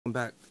Welcome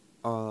back.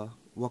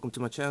 Welcome to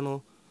my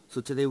channel.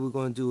 So today we're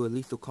going to do a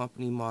Lethal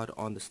Company mod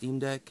on the Steam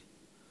Deck.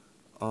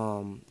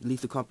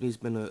 Lethal Company has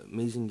been an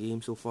amazing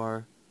game so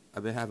far.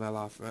 I've been having a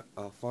lot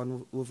of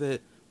fun with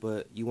it,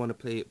 but you want to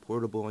play it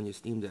portable on your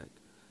Steam Deck,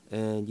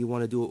 and you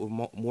want to do it with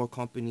more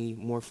company,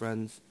 more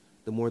friends.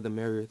 The more the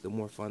merrier, the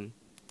more fun.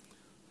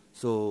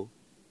 So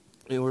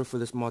in order for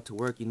this mod to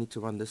work, you need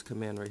to run this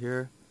command right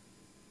here.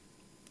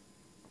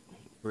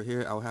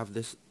 I'll have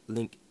this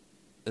link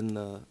in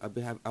the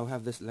I'll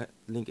have this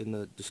link in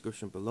the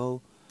description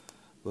below,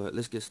 but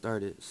let's get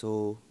started.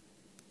 So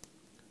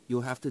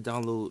you'll have to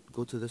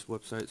go to this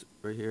website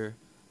right here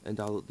and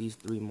download these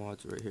 3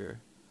 mods right here.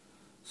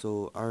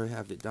 So I already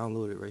have it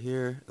downloaded right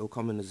here. It'll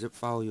come in a zip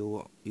file.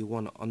 You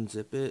want to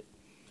unzip it.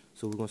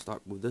 So we're going to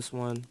start with this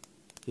one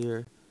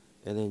here,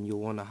 and then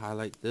you'll want to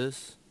highlight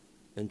this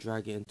and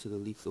drag it into the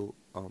Lethal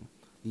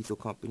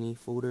Company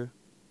folder.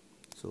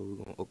 So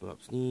we're going to open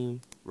up Steam,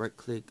 right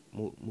click,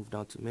 move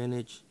down to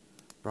manage,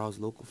 browse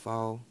local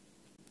file,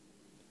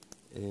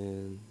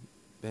 and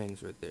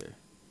bangs right there.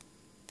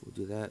 We'll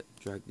do that.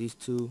 Drag these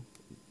two,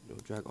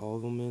 drag all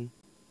of them in.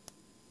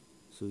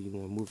 So you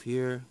want to move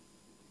here.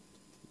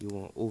 You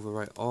want to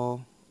overwrite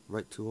all,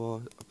 write to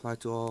all, apply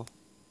to all,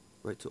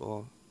 write to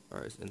all.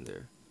 Alright, it's in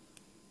there.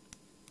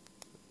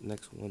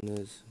 Next one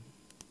is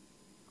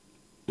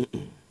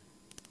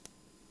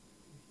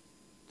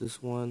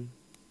this one.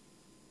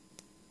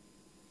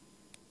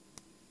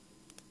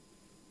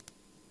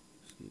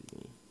 Excuse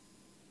me.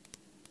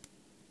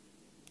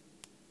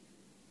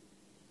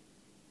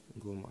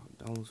 Go in my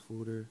downloads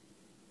folder.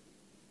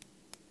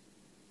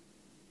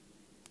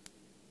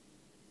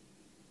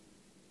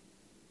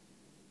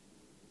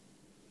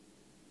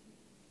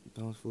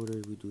 Downloads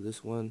folder, we do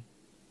this one,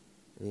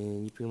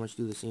 and you pretty much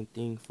do the same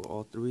thing for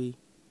all 3.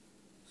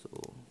 So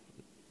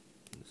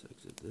let's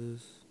exit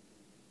this.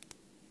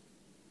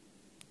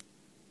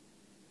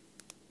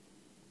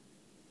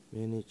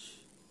 Manage,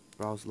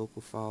 browse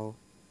local file,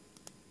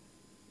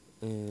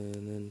 and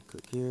then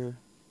click here.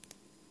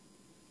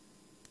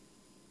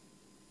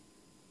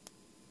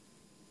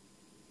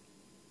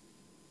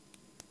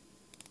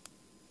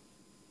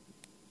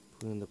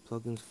 Put in the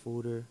plugins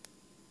folder.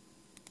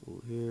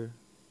 Go here.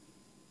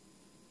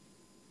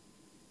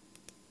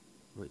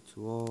 Write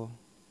to all.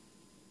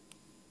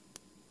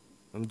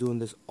 I'm doing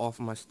this off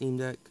my Steam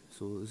Deck,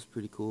 so this is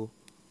pretty cool.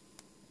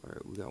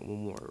 Alright, we got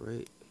one more,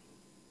 right?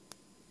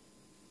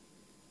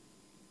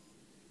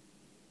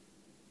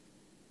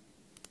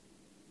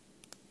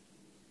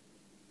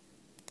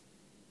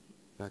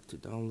 Back to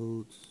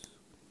downloads.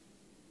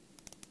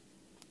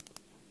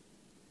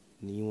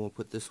 And then you want to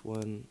put this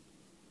one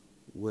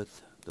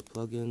with the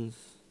plugins.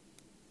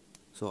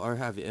 So I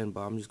already have it in,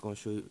 but I'm just going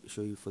to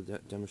show you for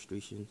that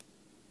demonstration.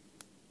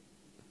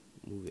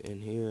 Move it in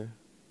here.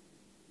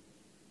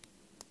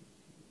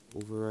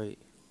 Overwrite.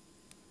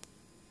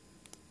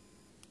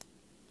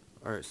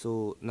 Alright,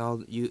 so now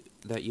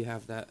that you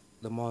have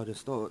the mod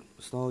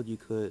installed, you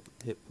could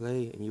hit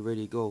play and you're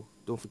ready to go.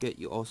 Don't forget,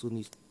 you also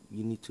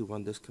need to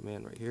run this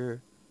command right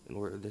here in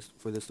order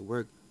for this to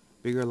work.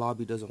 Bigger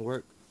lobby doesn't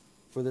work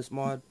for this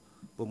mod,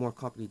 but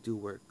MoreCompany do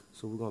work.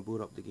 So we're gonna boot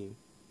up the game.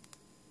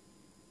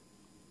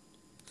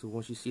 So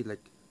once you see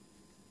like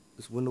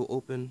this window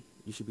open,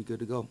 you should be good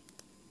to go.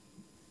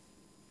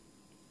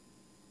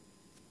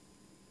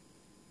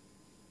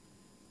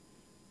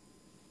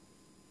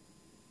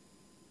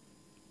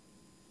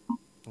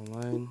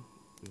 Online,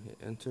 and hit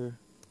enter.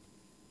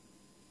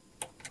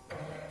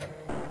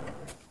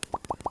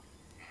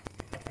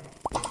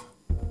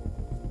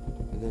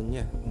 And then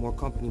yeah,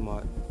 MoreCompany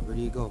mod,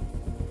 ready to go.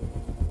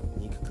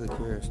 And you can click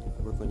here,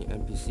 work on your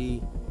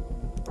NPC.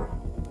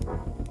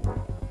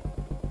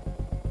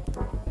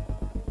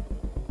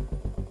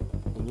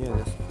 And yeah,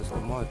 that's the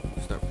mod.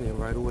 You start playing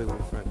right away with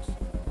your friends.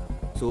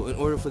 So in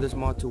order for this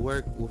mod to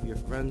work with your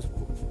friends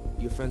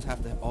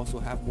have to also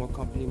have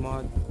MoreCompany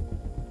mod.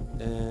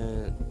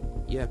 And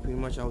yeah, pretty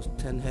much I was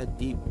 10 head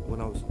deep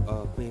when I was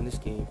playing this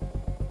game.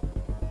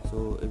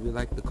 So if you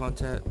like the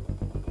content,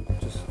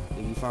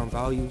 if you found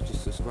value,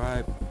 just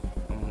subscribe,